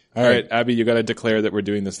All right, Abby, you got to declare that we're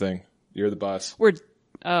doing this thing. You're the boss. We're doing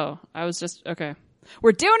a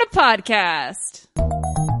podcast.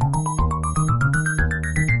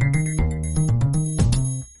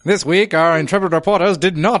 This week, our intrepid reporters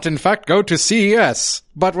did not, in fact, go to CES.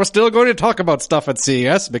 But we're still going to talk about stuff at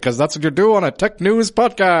CES because that's what you do on a tech news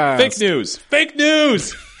podcast. Fake news. Fake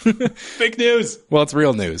news. Fake news. Well, it's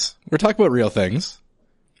real news. We're talking about real things.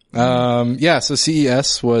 So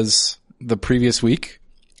CES was the previous week,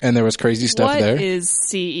 and there was crazy stuff there. What is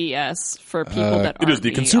CES for people that aren't It is the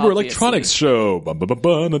Consumer Electronics Show. Come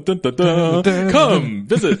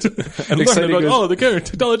visit and learn about all of the current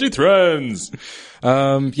technology trends.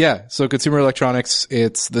 So consumer electronics,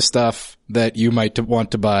 it's the stuff that you might want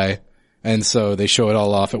to buy. And so they show it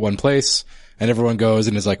all off at one place and everyone goes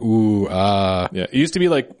and is like, ooh, Yeah, it used to be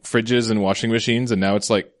like fridges and washing machines and now it's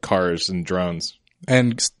like cars and drones.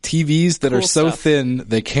 And TVs that are so stuff. thin,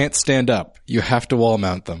 they can't stand up. You have to wall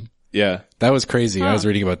mount them. Yeah. That was crazy. I was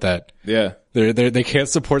reading about that. Yeah. They can't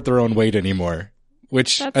support their own weight anymore.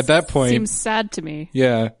 Which at that point seems sad to me.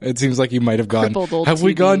 Yeah, it seems like you might have gone, Crippled old have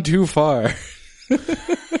we TV. gone too far? But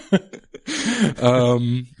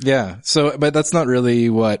that's not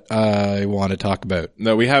really what I want to talk about.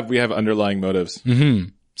 No, we have underlying motives.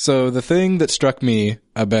 So the thing that struck me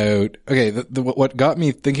about, what got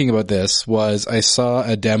me thinking about this was I saw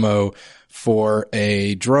a demo for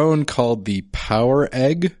a drone called the Power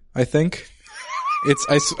Egg, I think.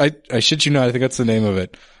 I shit you not, I think that's the name of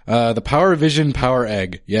it. The Power Vision Power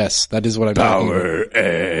Egg. Yes, that is what I'm talking about. Power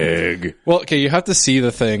Egg. Well, okay, you have to see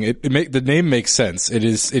the thing. The name makes sense.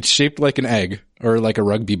 It's shaped like an egg or like a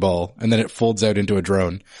rugby ball and then it folds out into a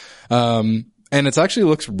drone. And it actually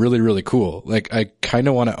looks really, really cool. Like I kind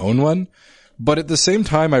of want to own one, but at the same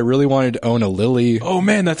time, I really wanted to own a Lily. Oh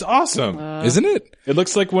man, that's awesome. Isn't it? It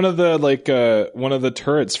looks like one of the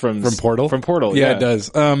turrets from Portal? From Portal. Yeah, it does.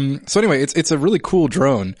 So anyway, it's a really cool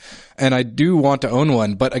drone and I do want to own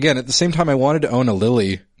one, but again, at the same time, I wanted to own a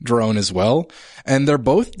Lily drone as well. And they're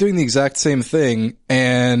both doing the exact same thing.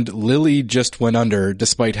 And Lily just went under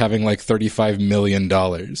despite having like $35 million.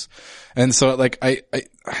 And so like,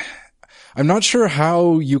 I'm not sure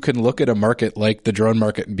how you can look at a market like the drone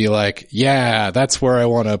market and be like, yeah, that's where I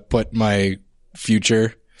want to put my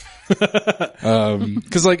future.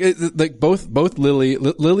 Cause both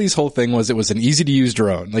Lily's whole thing was it was an easy to use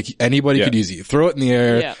drone. Like anybody could use it. You throw it in the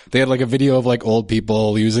air. Yeah. They had like a video of like old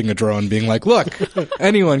people using a drone being like, look,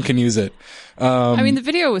 anyone can use it. I mean, the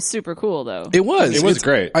video was super cool though. It was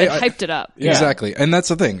great. It hyped it up. Yeah. Exactly. And that's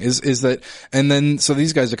the thing is that, and then, so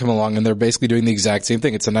these guys are coming along and they're basically doing the exact same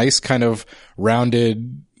thing. It's a nice kind of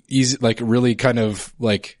rounded, easy, like really kind of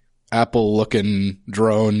like Apple looking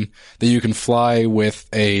drone that you can fly with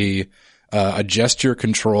a gesture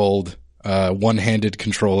controlled, one-handed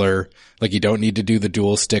controller. Like you don't need to do the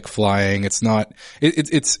dual stick flying. It's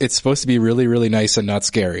supposed to be really, really nice and not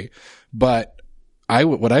scary. But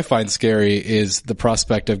what I find scary is the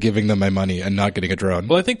prospect of giving them my money and not getting a drone.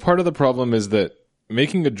 Well, I think part of the problem is that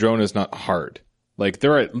making a drone is not hard. Like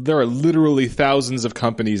there are literally thousands of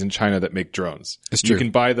companies in China that make drones. It's true. You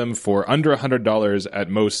can buy them for under $100 at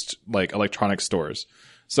most like electronic stores.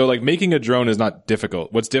 So like making a drone is not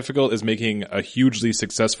difficult. What's difficult is making a hugely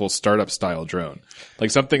successful startup style drone.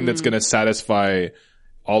 Like something that's going to satisfy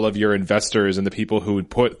all of your investors and the people who would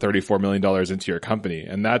put $34 million into your company.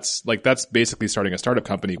 And that's basically starting a startup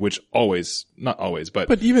company, which not always,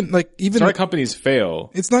 but even startup companies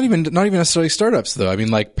fail. It's not even necessarily startups though. I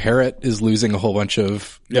mean, like Parrot is losing a whole bunch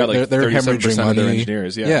of, they're 37% hemorrhaging money. of their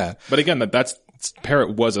engineers. Yeah. But again, that's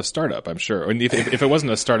Parrot was a startup, I'm sure. And if it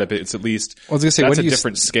wasn't a startup, it's at least, I was gonna say, that's a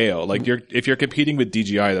different scale. Like if you're competing with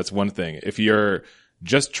DJI, that's one thing. If you're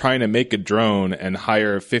just trying to make a drone and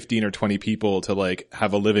hire 15 or 20 people to like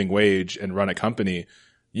have a living wage and run a company,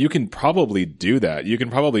 you can probably do that. You can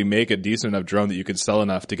probably make a decent enough drone that you can sell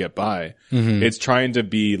enough to get by. Mm-hmm. It's trying to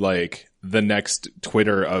be like the next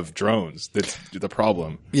Twitter of drones. That's the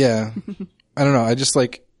problem. Yeah. I don't know. I just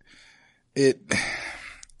like it.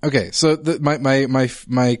 Okay. So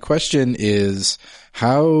my question is,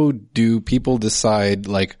 how do people decide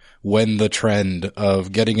like when the trend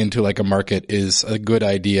of getting into like a market is a good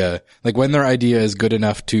idea? Like when their idea is good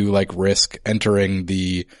enough to like risk entering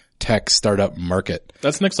the tech startup market?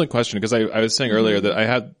 That's an excellent question because I was saying earlier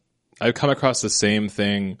that I've come across the same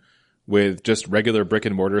thing with just regular brick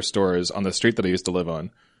and mortar stores on the street that I used to live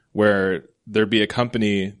on, where there'd be a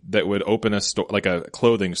company that would open a store, like a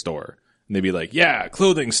clothing store. And they'd be like, yeah,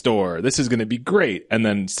 clothing store. This is going to be great. And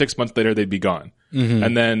then 6 months later, they'd be gone. Mm-hmm.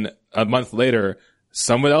 And then a month later,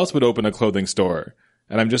 someone else would open a clothing store.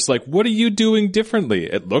 And I'm just like, what are you doing differently?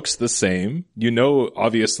 It looks the same. You know,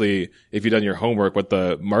 obviously, if you've done your homework, what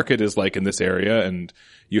the market is like in this area, and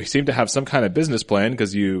you seem to have some kind of business plan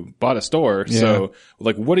because you bought a store. Yeah. So,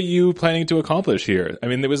 like, what are you planning to accomplish here? I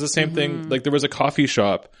mean, it was the same thing. Like, there was a coffee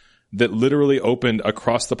shop that literally opened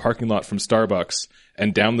across the parking lot from Starbucks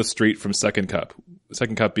and down the street from Second Cup.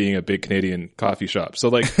 Second Cup being a big Canadian coffee shop. So,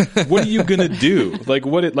 like, what are you gonna do? Like,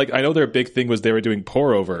 I know their big thing was they were doing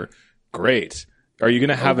pour over. Great. Are you going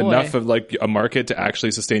to have enough of like a market to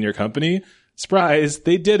actually sustain your company? Surprise,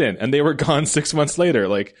 they didn't. And they were gone 6 months later.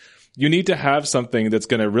 Like, you need to have something that's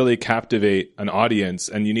going to really captivate an audience,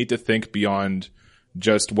 and you need to think beyond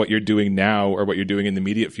just what you're doing now or what you're doing in the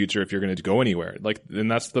immediate future if you're going to go anywhere. Like,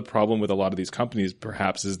 and that's the problem with a lot of these companies,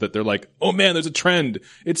 perhaps, is that they're like, oh man, there's a trend.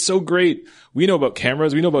 It's so great. We know about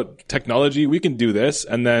cameras. We know about technology. We can do this.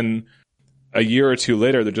 And then a year or two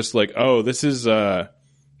later, they're just like, oh, this is,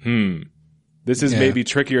 this is maybe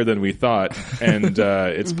trickier than we thought, and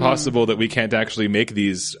it's possible that we can't actually make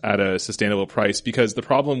these at a sustainable price, because the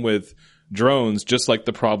problem with drones, just like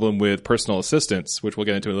the problem with personal assistants, which we'll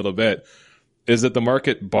get into in a little bit, is that the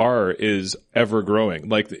market bar is ever growing.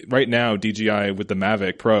 Like right now, DJI with the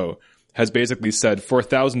Mavic Pro has basically said for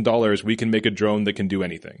 $1,000 we can make a drone that can do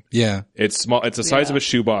anything. Yeah. It's small. It's the size of a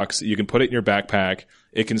shoebox. You can put it in your backpack.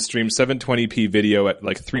 It can stream 720p video at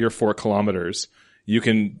like 3 or 4 kilometers. You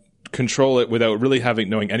can control it without really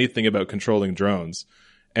knowing anything about controlling drones.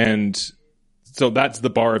 And so that's the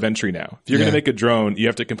bar of entry now. If you're going to make a drone, you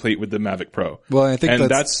have to compete with the Mavic Pro. Well, I think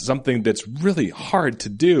that's something that's really hard to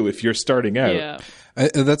do if you're starting out. Yeah.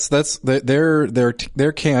 That's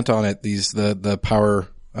their cant on it. The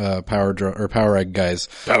power egg guys.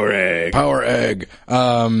 Power egg.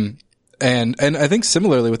 And I think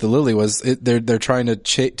similarly with the Lily they're trying to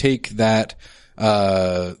take that,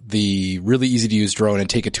 the really easy to use drone and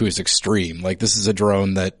take it to its extreme. Like, this is a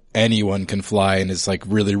drone that anyone can fly and is like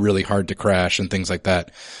really, really hard to crash and things like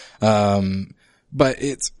that. But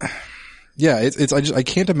I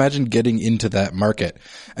can't imagine getting into that market.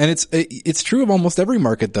 And it's true of almost every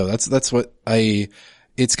market though. That's what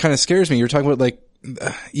it's kind of scares me. You're talking about like,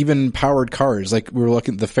 even powered cars. Like, we were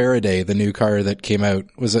looking at the Faraday, the new car that came out,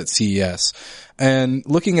 was at CES, and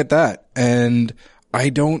looking at that, and I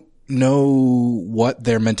don't know what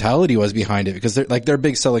their mentality was behind it, because their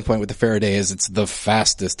big selling point with the Faraday is it's the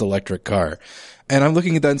fastest electric car. And I'm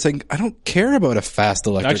looking at that and saying, I don't care about a fast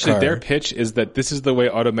electric car. Actually, their pitch is that this is the way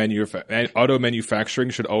auto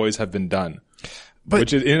manufacturing should always have been done.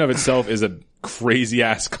 Which in and of itself is a crazy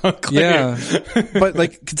ass claim. Yeah. But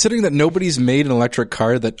like, considering that nobody's made an electric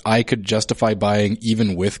car that I could justify buying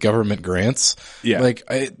even with government grants. Yeah. Like,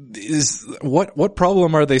 what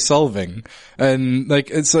problem are they solving? And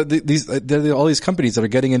like, it's there are all these companies that are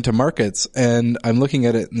getting into markets, and I'm looking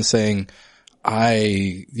at it and saying,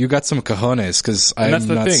 you got some cojones, cause I'm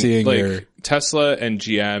not seeing your Tesla and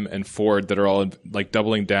GM and Ford that are all like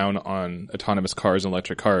doubling down on autonomous cars and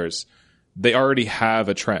electric cars. They already have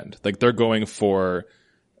a trend. Like, they're going for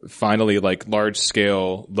finally like large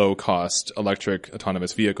scale, low cost electric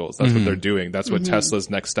autonomous vehicles. That's what they're doing. That's what Tesla's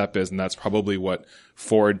next step is. And that's probably what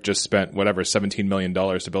Ford just spent, $17 million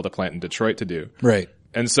to build a plant in Detroit to do. Right.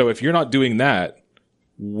 And so if you're not doing that,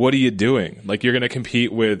 what are you doing? Like, you're going to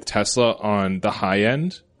compete with Tesla on the high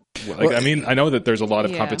end? Like, I mean, I know that there's a lot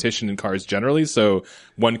of competition in cars generally. So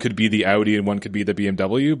one could be the Audi and one could be the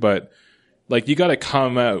BMW, but like, you got to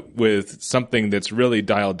come out with something that's really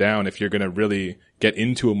dialed down if you're going to really get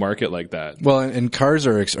into a market like that. Well, and cars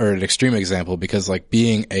are an extreme example, because like,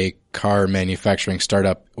 being a car manufacturing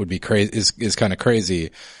startup would be crazy, is kind of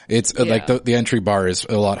crazy. It's like the entry bar is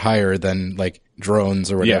a lot higher than like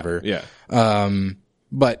drones or whatever. Yeah.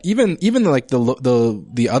 But even like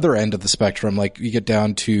the other end of the spectrum, like, you get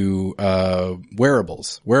down to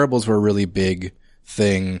wearables. Wearables were a really big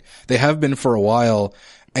thing. They have been for a while,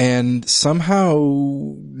 and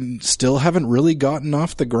somehow still haven't really gotten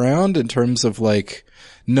off the ground in terms of like,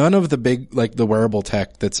 none of the big, like, the wearable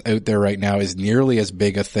tech that's out there right now is nearly as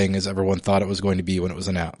big a thing as everyone thought it was going to be when it was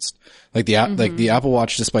announced. Like the Apple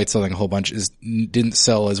Watch, despite selling a whole bunch, didn't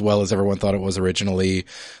sell as well as everyone thought it was originally.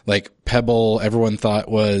 Like, Pebble, everyone thought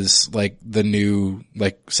was like the new,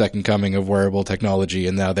 like, second coming of wearable technology,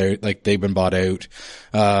 and now they've been bought out.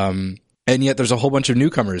 And yet there's a whole bunch of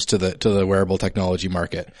newcomers to the wearable technology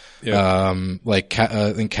market. Yeah. I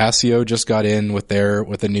think Casio just got in with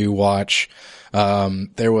a new watch.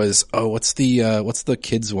 There was, what's the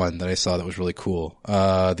kids one that I saw that was really cool?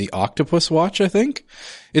 The Octopus watch, I think.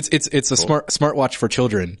 It's a cool. smart watch for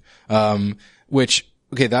children, which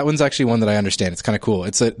okay, that one's actually one that I understand. It's kind of cool.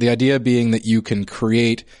 It's the idea being that you can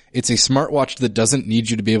create, it's a smartwatch that doesn't need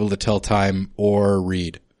you to be able to tell time or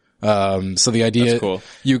read. So the idea, That's cool.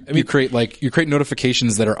 you create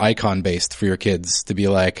notifications that are icon based for your kids to be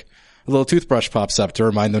like, a little toothbrush pops up to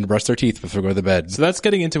remind them to brush their teeth before they go to bed. So that's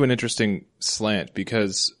getting into an interesting slant,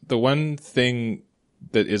 because the one thing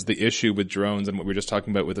that is the issue with drones and what we were just talking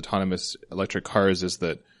about with autonomous electric cars is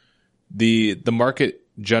that the market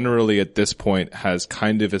generally at this point has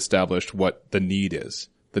kind of established what the need is.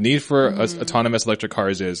 The need for autonomous electric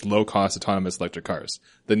cars is low cost autonomous electric cars.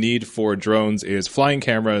 The need for drones is flying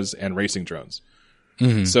cameras and racing drones.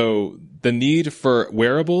 Mm-hmm. So the need for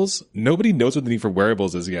wearables, nobody knows what the need for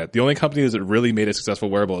wearables is yet. The only company that really made a successful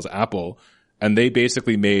wearable is Apple, and they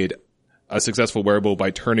basically made a successful wearable by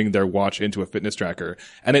turning their watch into a fitness tracker,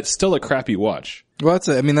 and it's still a crappy watch. Well,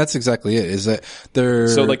 that's exactly it. Is that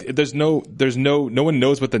so like no one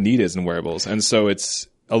knows what the need is in wearables, and so it's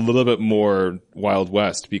a little bit more Wild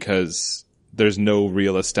West because there's no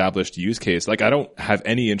real established use case. Like I don't have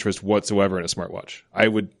any interest whatsoever in a smartwatch. I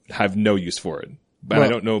would have no use for it. But I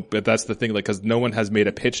don't know, but that's the thing, like, cause no one has made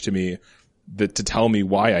a pitch to me to tell me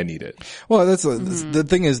why I need it. Well, the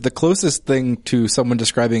thing is, the closest thing to someone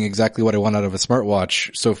describing exactly what I want out of a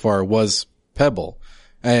smartwatch so far was Pebble.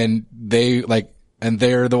 And they're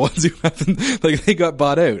the ones who haven't, like, they got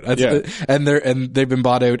bought out. And they've been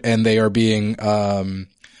bought out and they are being,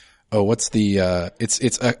 it's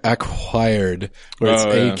acquired, where it's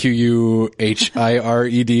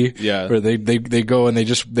AQUHIRED. Yeah. Where they go and they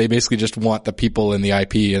basically just want the people in the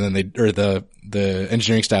IP and then the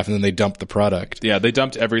engineering staff, and then they dump the product. Yeah, they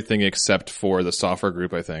dumped everything except for the software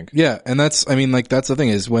group, I think. Yeah, and that's the thing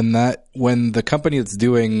is when the company that's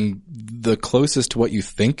doing the closest to what you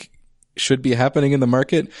think should be happening in the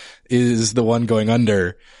market is the one going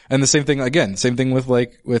under. And the same thing with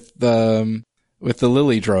the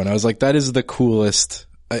Lily drone. I was like, that is the coolest,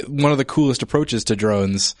 one of the coolest approaches to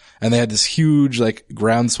drones. And they had this huge, like,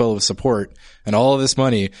 groundswell of support and all of this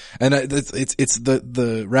money. And it's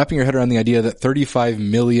the wrapping your head around the idea that $35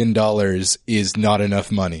 million is not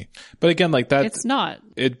enough money. But again, like that. It's not.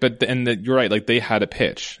 You're right. Like they had a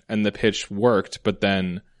pitch and the pitch worked, but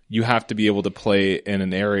then you have to be able to play in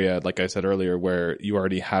an area, like I said earlier, where you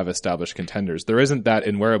already have established contenders. There isn't that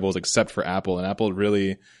in wearables except for Apple, and Apple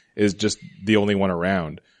really is just the only one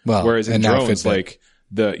around. Well, whereas in drones, like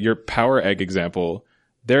your Power Egg example,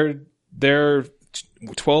 they're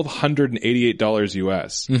 $1,288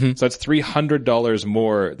 US. Mm-hmm. So that's $300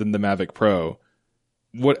 more than the Mavic Pro.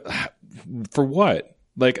 For what?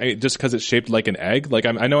 Like, just because it's shaped like an egg? Like,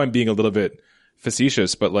 I know I'm being a little bit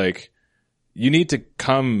facetious, but like, you need to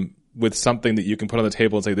come with something that you can put on the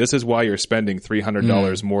table and say, this is why you're spending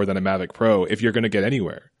 $300 more than a Mavic Pro if you're going to get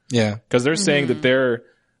anywhere. Yeah. Because they're saying that they're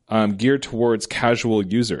geared towards casual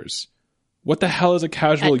users. What the hell is a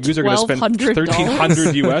casual user going to spend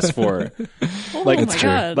 $1,300 US for? Oh like, my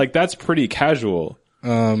God. Like, that's pretty casual.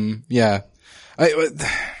 Yeah. I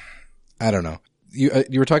don't know.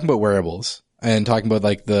 You were talking about wearables and talking about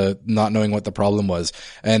like the not knowing what the problem was.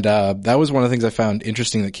 And, that was one of the things I found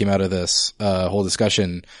interesting that came out of this, whole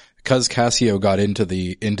discussion, because Casio got into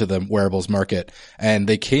the wearables market, and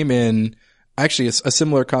they came in, actually a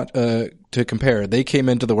similar, to compare, they came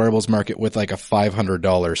into the wearables market with like a $500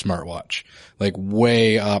 smartwatch, like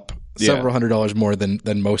way up, several $100 more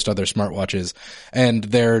than most other smartwatches. And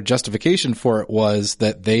their justification for it was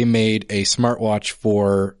that they made a smartwatch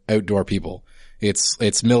for outdoor people.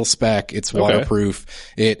 It's mil spec, it's waterproof,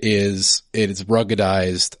 it is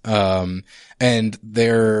ruggedized, and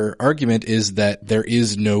their argument is that there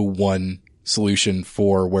is no one solution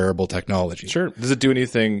for wearable technology. Sure. Does it do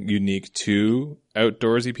anything unique to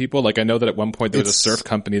outdoorsy people? Like, I know that at one point there was a surf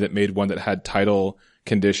company that made one that had tidal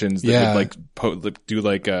conditions that would like do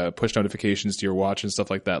like push notifications to your watch and stuff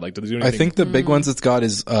like that. Like, does it do anything? I think the big ones it's got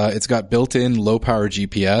is it's got built-in low power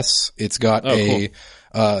GPS. It's got cool.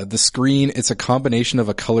 The screen, it's a combination of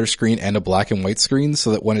a color screen and a black and white screen,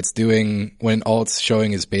 so that when all it's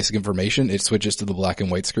showing is basic information, it switches to the black and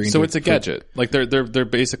white screen. So it's a gadget. Like they're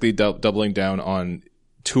basically doubling down on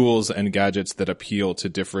tools and gadgets that appeal to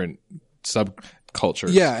different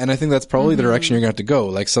subcultures. Yeah, and I think that's probably the direction you're going to have to go.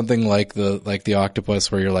 Like something like the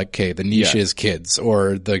Octopus, where you're like, okay, the niche is kids,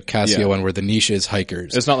 or the Casio one where the niche is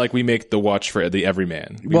hikers. It's not like we make the watch for the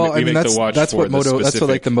everyman. That's what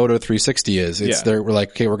like the Moto 360 is. We're like,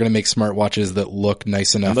 okay, we're going to make smartwatches that look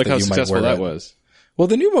nice enough that you might wear it. Look how successful that was. Well,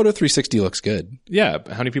 the new Moto 360 looks good. Yeah,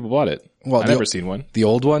 how many people bought it? Well, I've never seen one. The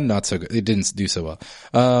old one, not so good. It didn't do so well.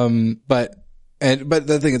 But But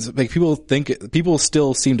the thing is, like, people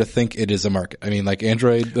still seem to think it is a market. I mean, like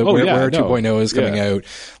Android, Wear 2.0 is coming out.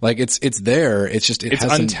 Like, it's there. It's just, it's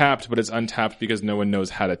untapped, but it's untapped because no one knows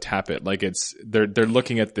how to tap it. Like, they're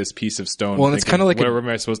looking at this piece of stone. Well, and it's kind of like, where am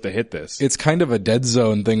I supposed to hit this? It's kind of a dead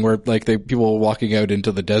zone thing where, like, people walking out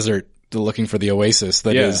into the desert looking for the oasis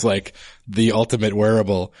that is like the ultimate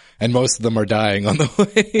wearable, and most of them are dying on the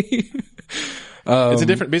way. It's a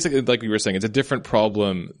different, basically, like we were saying, it's a different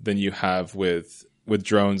problem than you have with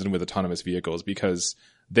drones and with autonomous vehicles, because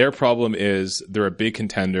their problem is there are big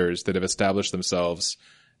contenders that have established themselves,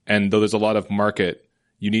 and though there's a lot of market,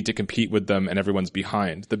 you need to compete with them and everyone's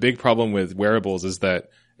behind. The big problem with wearables is that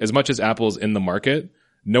as much as Apple's in the market,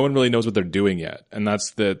 no one really knows what they're doing yet. And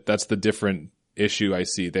that's the different issue I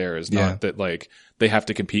see there, is not that like they have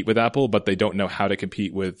to compete with Apple, but they don't know how to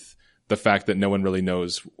compete with the fact that no one really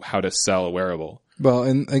knows how to sell a wearable. Well,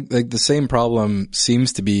 and like the same problem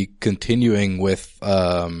seems to be continuing with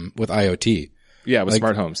IoT. Yeah, with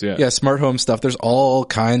smart homes. Yeah. Yeah, smart home stuff. There's all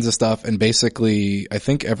kinds of stuff. And basically, I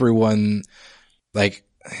think everyone, like,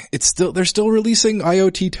 they're still releasing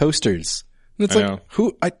IoT toasters. And it's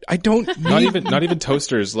I don't need... Not even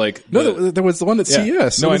toasters. Like, there was the one at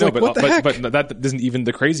CES. No, I know, like, but that isn't even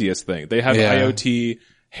the craziest thing. They have IoT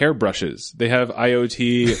hairbrushes. They have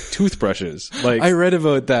IoT toothbrushes. Like, I read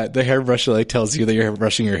about that. The hairbrush like tells you that you're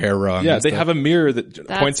brushing your hair wrong. Yeah, they have a mirror that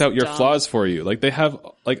points out your flaws for you. Like, they have,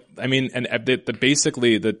 like, I mean, and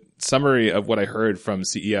basically the summary of what I heard from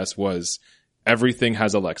CES was everything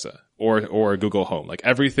has Alexa or Google Home. Like,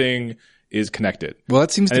 everything is connected. Well,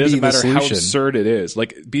 that seems to be the solution. It doesn't matter how absurd it is.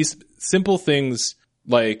 Like, simple things.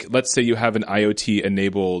 Like, let's say you have an IoT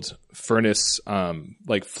enabled furnace,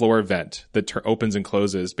 like floor vent that opens and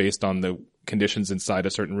closes based on the conditions inside a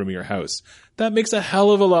certain room of your house. That makes a hell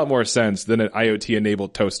of a lot more sense than an IoT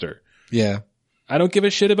enabled toaster. Yeah. I don't give a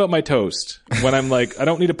shit about my toast when I'm like, I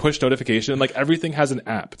don't need a push notification. Like, everything has an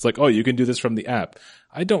app. It's like, oh, you can do this from the app.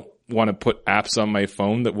 I don't want to put apps on my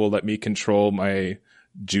phone that will let me control my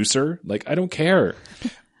juicer. Like, I don't care.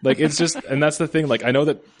 Like, it's just, and that's the thing. Like, I know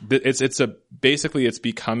that basically it's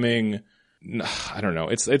becoming, I don't know.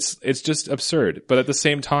 It's just absurd. But at the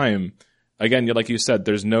same time, again, like you said,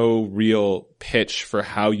 there's no real pitch for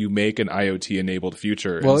how you make an IoT enabled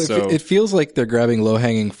future. Well, it feels like they're grabbing low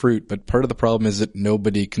hanging fruit, but part of the problem is that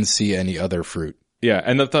nobody can see any other fruit. Yeah.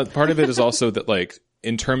 And the part of it is also that, like,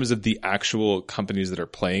 in terms of the actual companies that are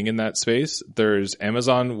playing in that space, there's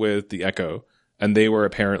Amazon with the Echo, and they were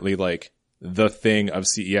apparently like the thing of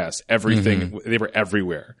CES. Everything, they were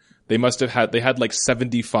everywhere. They had like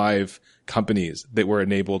 75 companies that were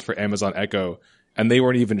enabled for Amazon Echo, and they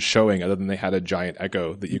weren't even showing other than they had a giant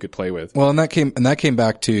Echo that you could play with. Well, and that came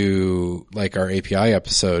back to like our API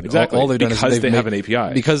episode. Exactly. All they've done because is they have an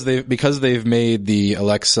API. Because they've made the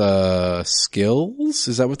Alexa skills.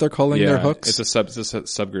 Is that what they're calling their hooks? It's a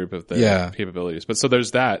subgroup of their capabilities. But so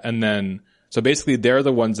there's that, and then so basically they're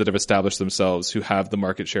the ones that have established themselves who have the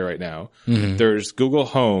market share right now. Mm-hmm. There's Google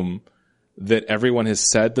Home that everyone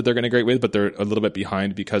has said that they're going to integrate with, but they're a little bit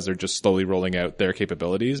behind because they're just slowly rolling out their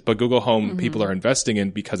capabilities. But Google Home, people are investing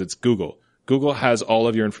in because it's Google. Google has all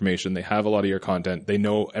of your information. They have a lot of your content. They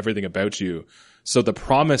know everything about you. So the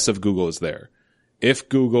promise of Google is there. If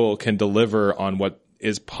Google can deliver on what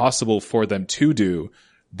is possible for them to do,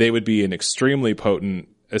 they would be an extremely potent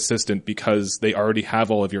assistant because they already have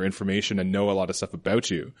all of your information and know a lot of stuff about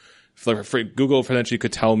you. For Google potentially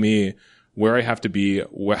could tell me where I have to be,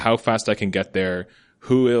 how fast I can get there,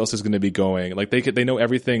 who else is going to be going. Like, they know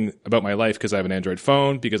everything about my life because I have an Android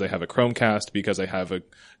phone, because I have a Chromecast, because I have a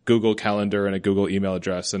Google Calendar and a Google email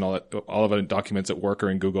address, and all of the documents at work are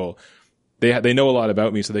in Google. They know a lot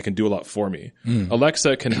about me, so they can do a lot for me.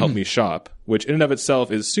 Alexa can help me shop, which in and of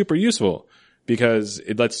itself is super useful because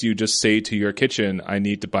it lets you just say to your kitchen, I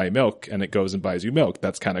need to buy milk, and it goes and buys you milk.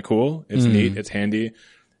 That's kind of cool. It's neat. It's handy.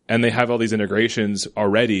 And they have all these integrations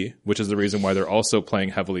already, which is the reason why they're also playing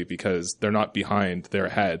heavily, because they're not behind, they're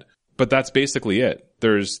ahead. But that's basically it.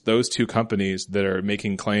 There's those two companies that are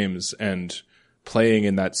making claims and playing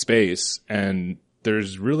in that space, and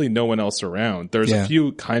there's really no one else around. There's a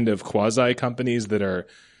few kind of quasi companies that are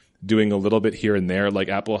doing a little bit here and there, like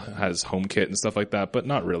Apple has HomeKit and stuff like that, but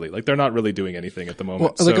not really. Like, they're not really doing anything at the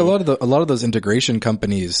moment. Well, like a lot of those integration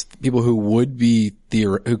companies, people who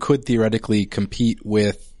could theoretically compete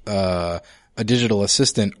with a digital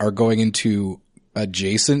assistant are going into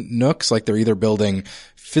adjacent nooks. Like, they're either building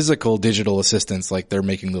physical digital assistants, like they're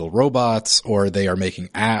making little robots, or they are making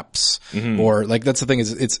apps, or like, that's the thing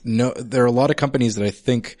is there are a lot of companies that I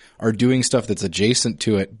think are doing stuff that's adjacent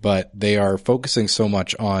to it, but they are focusing so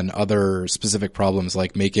much on other specific problems,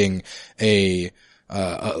 like making a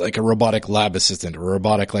like a robotic lab assistant or a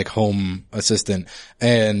robotic like home assistant.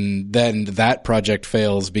 And then that project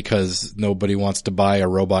fails because nobody wants to buy a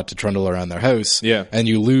robot to trundle around their house. Yeah. And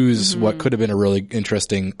you lose what could have been a really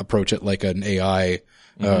interesting approach at like an AI,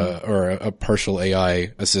 or a partial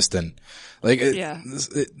AI assistant. Like,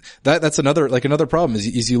 that's another problem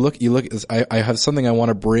is you look, I have something I want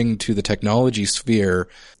to bring to the technology sphere.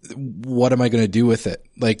 What am I going to do with it?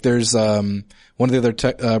 Like there's, one of the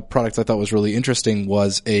other products I thought was really interesting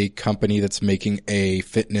was a company that's making a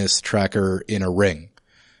fitness tracker in a ring.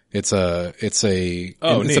 Instead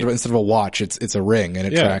of a watch, it's a ring and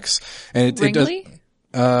it tracks. And it does,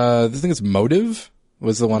 I think it's Motive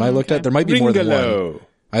was the one I looked at. There might be more than one.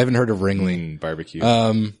 I haven't heard of Ringly. Barbecue.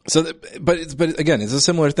 But again, it's a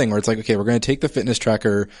similar thing where it's like, okay, we're going to take the fitness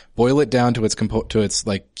tracker, boil it down to its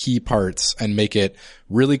like key parts and make it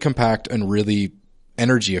really compact and really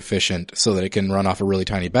energy efficient so that it can run off a really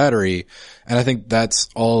tiny battery. And I think that's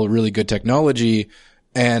all really good technology.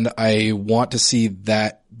 And I want to see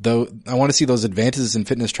that though, I want to see those advances in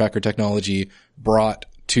fitness tracker technology brought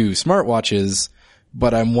to smartwatches.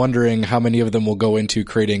 But I'm wondering how many of them will go into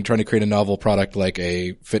trying to create a novel product like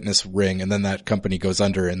a fitness ring, and then that company goes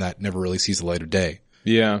under, and that never really sees the light of day.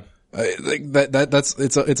 Yeah,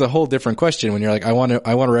 it's a whole different question when you're like, I want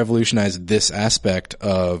to revolutionize this aspect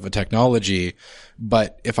of a technology,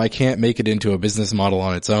 but if I can't make it into a business model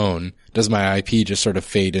on its own, does my IP just sort of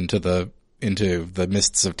fade into the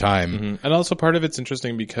mists of time? Mm-hmm. And also part of it's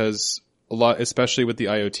interesting because a lot, especially with the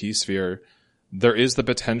IoT sphere, there is the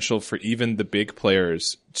potential for even the big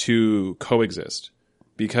players to coexist,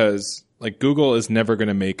 because like Google is never going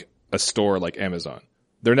to make a store like Amazon.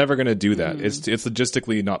 They're never going to do that. It's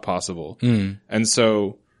logistically not possible. And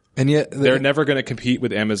so, and yet they're never going to compete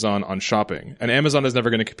with Amazon on shopping, and Amazon is never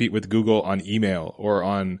going to compete with Google on email or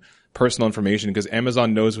on personal information, because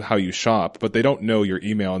Amazon knows how you shop, but they don't know your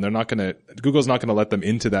email, and Google's not going to let them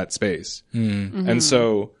into that space. And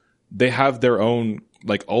so they have their own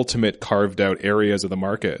like ultimate carved out areas of the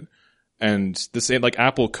market. And the same, like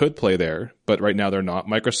Apple could play there, but right now they're not.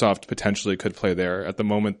 Microsoft potentially could play there at the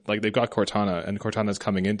moment. Like they've got Cortana, and Cortana's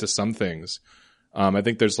coming into some things. I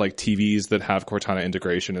think there's like TVs that have Cortana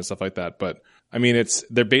integration and stuff like that. But I mean,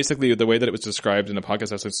 they're basically, the way that it was described in a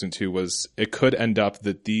podcast I was listening to was it could end up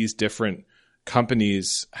that these different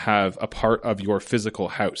companies have a part of your physical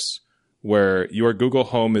house where your Google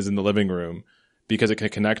Home is in the living room, because it can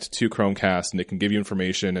connect to Chromecast and it can give you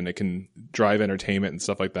information and it can drive entertainment and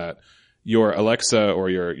stuff like that. Your Alexa or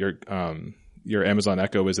your Amazon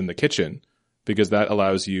Echo is in the kitchen, because that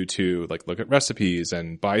allows you to like look at recipes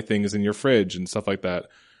and buy things in your fridge and stuff like that.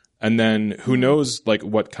 And then who knows like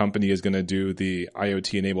what company is going to do the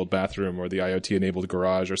IoT enabled bathroom or the IoT enabled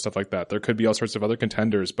garage or stuff like that. There could be all sorts of other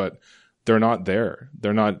contenders, but they're not there.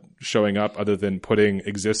 They're not showing up other than putting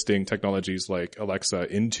existing technologies like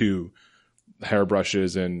Alexa into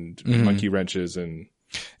hairbrushes and monkey wrenches and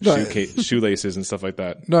shoelaces and stuff like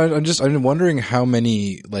that. No, I'm wondering how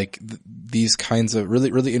many like these kinds of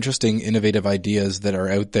really, really interesting, innovative ideas that are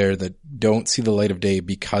out there that don't see the light of day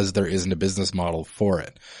because there isn't a business model for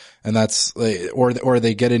it. And that's like, or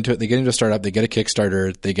they get into a startup, they get a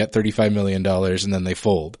Kickstarter, they get $35 million and then they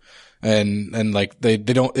fold. And like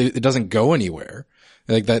it doesn't go anywhere.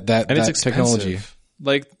 Like that and it's expensive technology.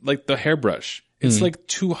 Like the hairbrush. It's like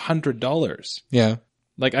 $200. Yeah.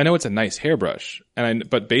 Like I know it's a nice hairbrush,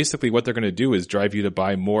 but basically what they're going to do is drive you to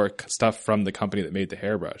buy more stuff from the company that made the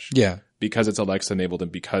hairbrush. Yeah. Because it's Alexa enabled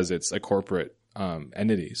and because it's a corporate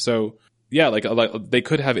entity. So yeah, like they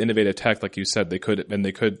could have innovative tech, like you said, they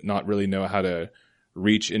could not really know how to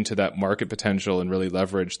reach into that market potential and really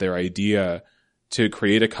leverage their idea to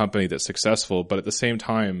create a company that's successful. But at the same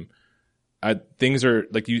time, things are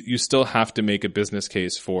like you still have to make a business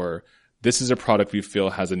case for, this is a product we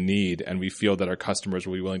feel has a need, and we feel that our customers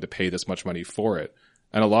will be willing to pay this much money for it.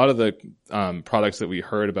 And a lot of the products that we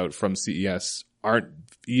heard about from CES aren't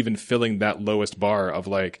even filling that lowest bar of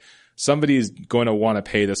like, somebody's going to want to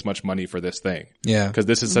pay this much money for this thing. Yeah. Because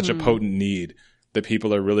this is such a potent need that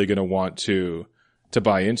people are really going to want to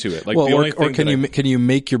buy into it. Like, well, the only or thing can you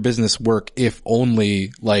make your business work if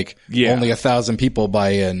only only 1,000 people buy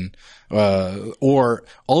in? Or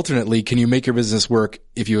alternately, can you make your business work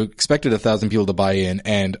if you expected 1,000 people to buy in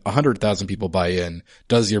and 100,000 people buy in?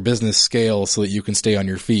 Does your business scale so that you can stay on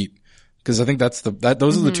your feet? Because I think those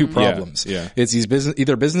are the two problems. Yeah. It's these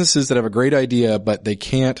either businesses that have a great idea, but they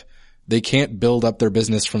can't build up their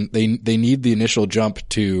business they need the initial jump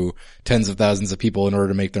to tens of thousands of people in order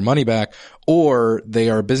to make their money back, or they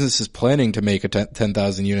are businesses planning to make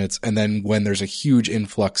 10,000 units, and then when there's a huge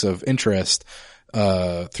influx of interest,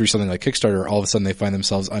 through something like Kickstarter, all of a sudden they find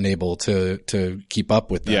themselves unable to keep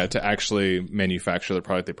up with that. Yeah, to actually manufacture the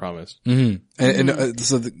product they promised. Mm-hmm.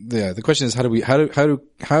 So the question is,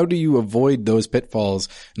 how do you avoid those pitfalls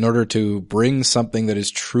in order to bring something that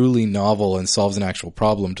is truly novel and solves an actual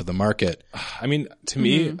problem to the market? I mean, to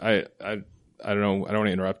me, I don't know. I don't want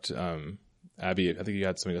to interrupt, Abby. I think you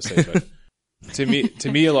had something to say, but to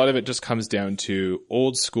me, a lot of it just comes down to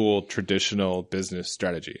old school traditional business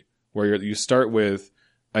strategy, where you start with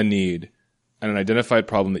a need and an identified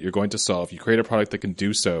problem that you're going to solve. You create a product that can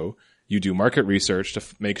do so. You do market research to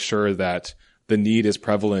make sure that the need is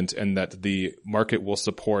prevalent and that the market will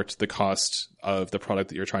support the cost of the product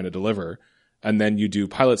that you're trying to deliver. And then you do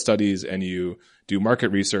pilot studies and you do market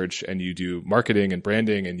research and you do marketing and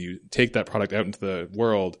branding and you take that product out into the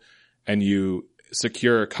world and you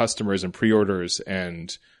secure customers and pre-orders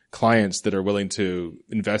and clients that are willing to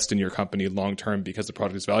invest in your company long term because the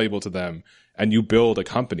product is valuable to them, and you build a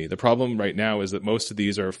company. The problem right now is that most of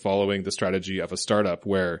these are following the strategy of a startup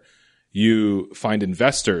where you find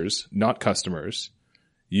investors, not customers.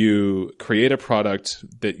 You create a product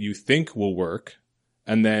that you think will work,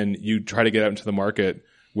 and then you try to get out into the market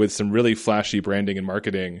with some really flashy branding and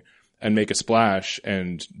marketing and make a splash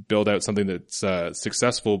and build out something that's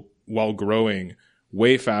successful while growing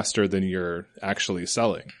way faster than you're actually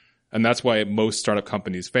selling. And that's why most startup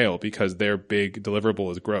companies fail, because their big deliverable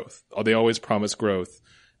is growth. They always promise growth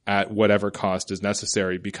at whatever cost is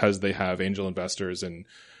necessary because they have angel investors and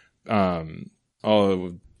I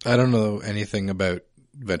don't know anything about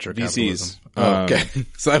venture VCs. capitalism. Okay.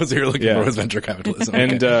 So that was what you're looking for, was venture capitalism.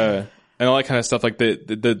 Okay. And all that kind of stuff. Like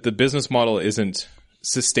the business model isn't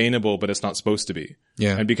sustainable, but it's not supposed to be.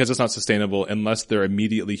 Yeah. And because it's not sustainable, unless they're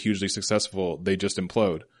immediately hugely successful, they just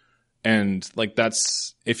implode. And like that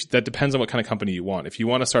depends on what kind of company you want. If you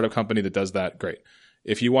want a startup company that does that, great.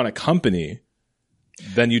 If you want a company,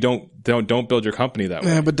 then you don't build your company that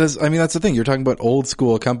way. Yeah, but that's the thing. You're talking about old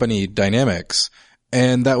school company dynamics,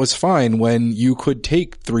 and that was fine when you could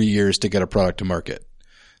take 3 years to get a product to market.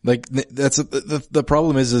 Like that's the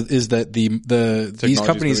problem is that these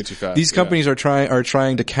companies are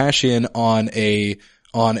trying to cash in on a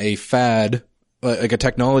fad, like a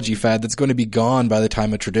technology fad that's going to be gone by the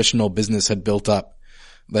time a traditional business had built up.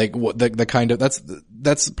 Like the kind of,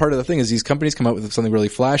 that's part of the thing is these companies come out with something really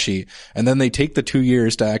flashy and then they take the 2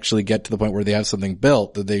 years to actually get to the point where they have something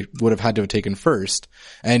built that they would have had to have taken first.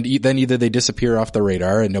 And then either they disappear off the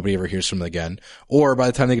radar and nobody ever hears from them again, or by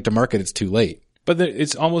the time they get to market, it's too late. But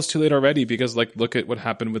it's almost too late already, because like look at what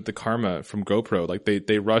happened with the Karma from GoPro. Like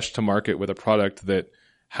they rushed to market with a product that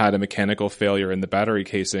had a mechanical failure in the battery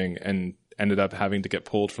casing and ended up having to get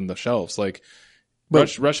pulled from the shelves. Like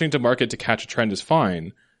rushing to market to catch a trend is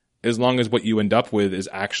fine, as long as what you end up with is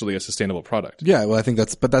actually a sustainable product. Yeah, well, I think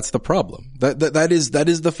that's the problem. That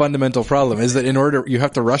is the fundamental problem, is that you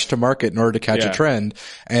have to rush to market in order to catch a trend,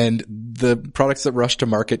 and the products that rush to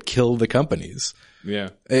market kill the companies. Yeah.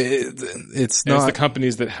 It's not. It's the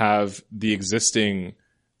companies that have the existing,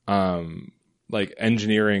 like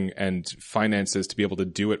engineering and finances to be able to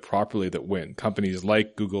do it properly that win. Companies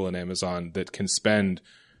like Google and Amazon that can spend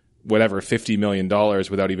whatever, $50 million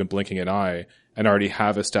without even blinking an eye and already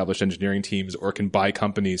have established engineering teams, or can buy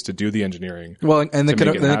companies to do the engineering. Well, and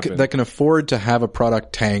that can afford to have a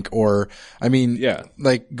product tank, or, I mean,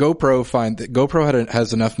 like GoPro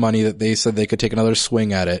has enough money that they said they could take another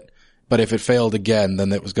swing at it. But if it failed again, then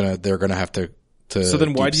they're gonna have to. So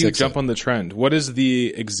then why do you jump on the trend? What is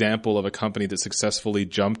the example of a company that successfully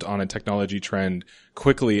jumped on a technology trend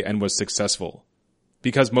quickly and was successful?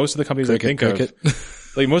 Because most of the companies I think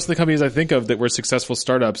of that were successful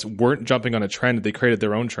startups weren't jumping on a trend. They created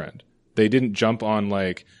their own trend. They didn't jump on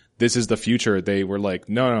like, this is the future. They were like,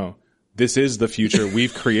 no, this is the future.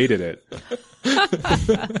 We've created it.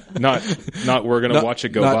 Not we're going to watch it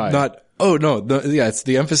go by. It's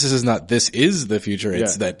the emphasis is not this is the future.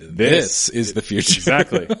 It's that this is the future.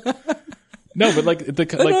 Exactly. No, but like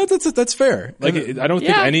that's fair. Like I don't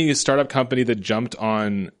think any startup company that jumped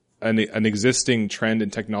on an existing trend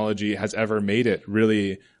in technology has ever made it,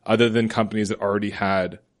 really, other than companies that already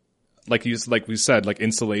had, like we said, like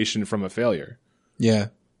insulation from a failure. Yeah.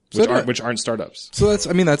 Which aren't startups. So I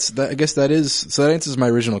guess that answers my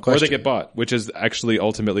original question. Or they get bought, which is actually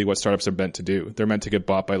ultimately what startups are meant to do. They're meant to get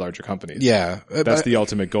bought by larger companies. Yeah. That's the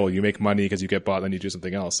ultimate goal. You make money because you get bought, then you do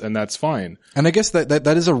something else. And that's fine. And I guess that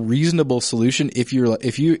is a reasonable solution if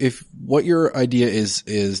what your idea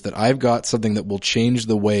is that I've got something that will change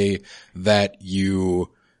the way that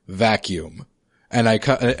you vacuum. And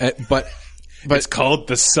but it's called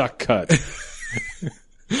the suck cut.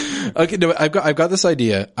 Okay, no, I've got this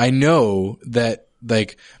idea. I know that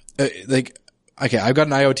okay, I've got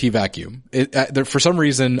an IoT vacuum. For some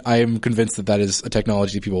reason, I am convinced that is a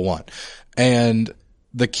technology people want. And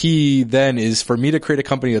the key then is for me to create a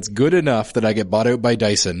company that's good enough that I get bought out by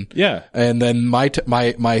Dyson. Yeah. And then my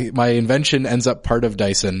invention ends up part of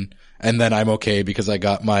Dyson. And then I'm okay because I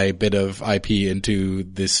got my bit of IP into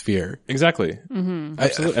this sphere. Exactly. Mm-hmm.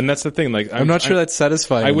 Absolutely. And that's the thing. Like, I'm not sure that's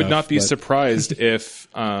satisfying. I would not be surprised if,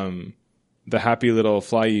 the happy little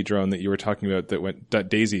fly drone that you were talking about that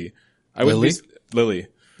Daisy. Lily.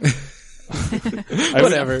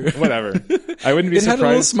 Whatever. I wouldn't be surprised. It had a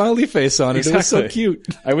little smiley face on it. Exactly. It was so cute.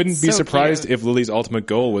 I wouldn't be surprised if Lily's ultimate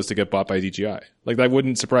goal was to get bought by DJI. Like, that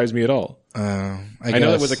wouldn't surprise me at all. I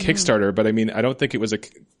know it was a Kickstarter, but I mean, I don't think it was a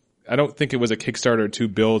Kickstarter to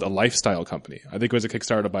build a lifestyle company. I think it was a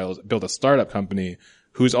Kickstarter to build a startup company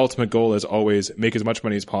whose ultimate goal is always make as much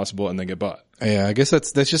money as possible and then get bought. Yeah, I guess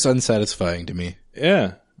that's just unsatisfying to me.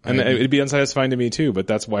 Yeah. And it'd be unsatisfying to me too, but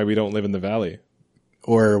that's why we don't live in the valley.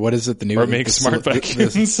 Or what is it? Or make smart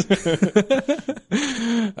vacuums.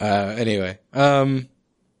 Anyway.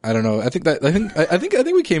 I don't know. I think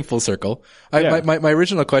we came full circle. My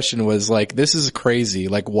original question was like, this is crazy.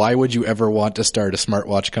 Like, why would you ever want to start a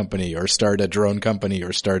smartwatch company or start a drone company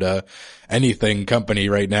or start a anything company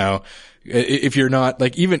right now? If you're not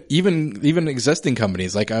like, even existing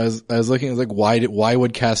companies, like I was looking at like, why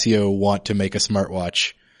would Casio want to make a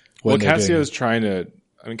smartwatch? Well, Casio's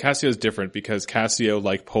Casio's different because Casio,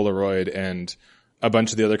 like Polaroid and a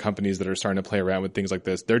bunch of the other companies that are starting to play around with things like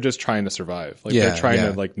this, they're just trying to survive. Like they're trying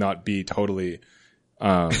to like not be totally,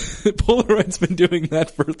 Polaroid's been doing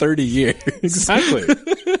that for 30 years. Exactly.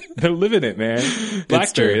 They're living it, man.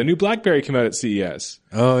 BlackBerry. The new BlackBerry came out at CES.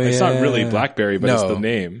 Oh, yeah. It's not really BlackBerry, but it's the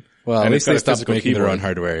name. Well, at least they stopped making their own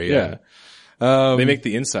hardware. Yeah. They make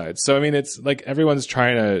the inside. So, I mean, it's like everyone's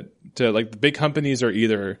trying to like the big companies are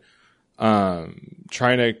either,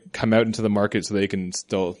 trying to come out into the market so they can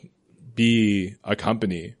still be a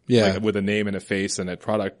company like, with a name and a face and a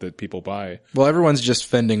product that people buy. Well, everyone's just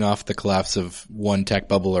fending off the collapse of one tech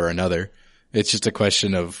bubble or another. It's just a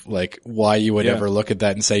question of like why you would ever look at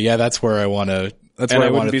that and say, yeah, that's where I want to plant my flag. And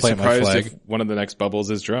I wouldn't be surprised if one of the next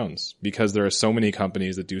bubbles is drones because there are so many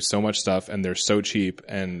companies that do so much stuff and they're so cheap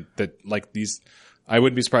and that like these I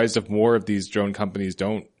wouldn't be surprised if more of these drone companies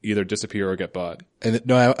don't either disappear or get bought. And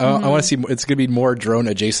no, I want to see, it's going to be more drone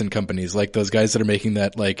adjacent companies like those guys that are making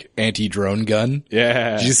that like anti-drone gun.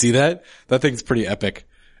 Yeah. Did you see that? That thing's pretty epic.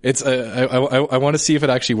 It's, I want to see if it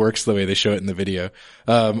actually works the way they show it in the video.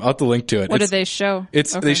 I'll have to link to it. What do they show?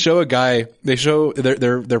 They show a guy, they show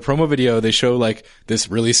their promo video, they show like this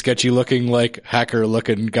really sketchy looking, like hacker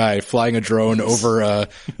looking guy flying a drone over a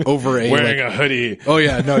wearing a hoodie. Oh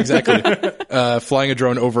yeah, no, exactly. Flying a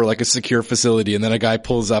drone over like a secure facility and then a guy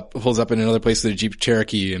pulls up in another place with a Jeep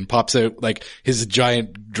Cherokee and pops out like his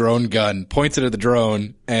giant drone gun, points it at the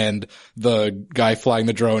drone and the guy flying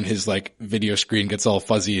the drone, his like video screen gets all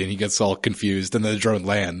fuzzy and he gets all confused and then the drone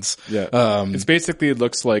lands. Yeah. It's basically, it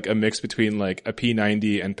looks like a mix between like a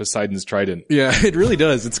P90 and Poseidon's Trident. Yeah, it really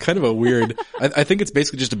does. It's kind of a weird, I think it's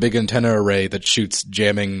basically just a big antenna array that shoots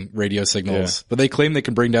jamming radio signals, but they claim they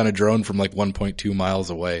can bring down a drone from like 1.2 miles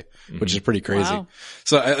away, which is pretty crazy. Wow.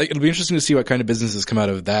 So it'll be interesting to see what kind of businesses come out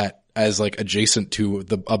of that as like adjacent to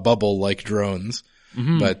a bubble like drones.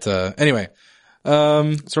 Mm-hmm. But, anyway,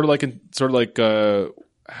 sort of like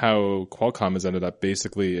how Qualcomm has ended up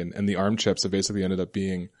basically, and the ARM chips have basically ended up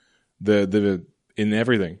being the in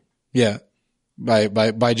everything. Yeah.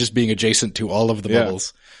 By just being adjacent to all of the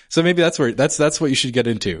bubbles. So maybe that's what you should get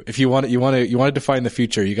into. If you want to define the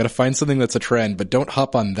future, you got to find something that's a trend, but don't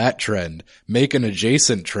hop on that trend. Make an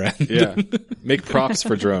adjacent trend. Yeah. Make props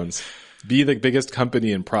for drones. Be the biggest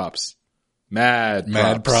company in props. Mad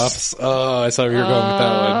props. Oh, I saw where you were going with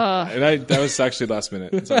that one. And that was actually last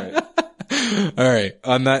minute. It's all right. All right.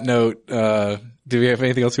 On that note, do we have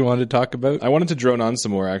anything else we wanted to talk about? I wanted to drone on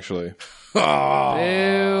some more, actually. Oh.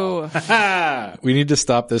 Ew. We need to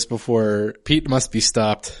stop this before Pete must be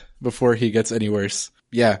stopped before he gets any worse.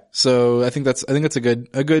 Yeah. So I think that's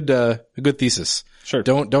a good thesis. Sure.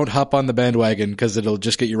 Don't hop on the bandwagon because it'll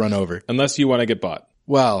just get you run over. Unless you want to get bought.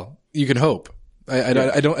 Well, you can hope.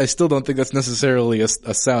 I still don't think that's necessarily a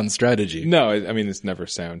sound strategy. No, I mean, it's never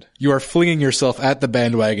sound. You are flinging yourself at the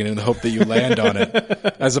bandwagon in the hope that you land on it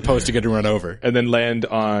as opposed to getting run over. And then land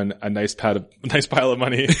on a nice pile of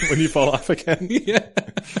money when you fall off again. Yeah.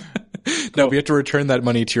 Cool. No, we have to return that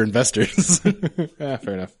money to your investors. Yeah,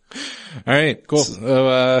 fair enough. All right, cool.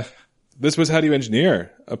 So, this was How Do You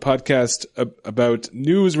Engineer, a podcast about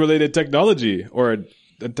news-related technology, or a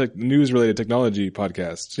news-related technology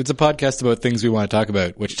podcast. It's a podcast about things we want to talk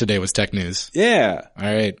about, which today was tech news. Yeah. All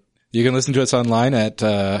right. You can listen to us online at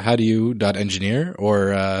howdoyou.engineer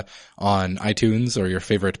or on iTunes or your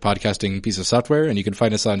favorite podcasting piece of software. And you can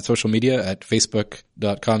find us on social media at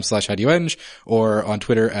facebook.com/howdoyoueng or on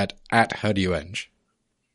Twitter at howdoyoueng.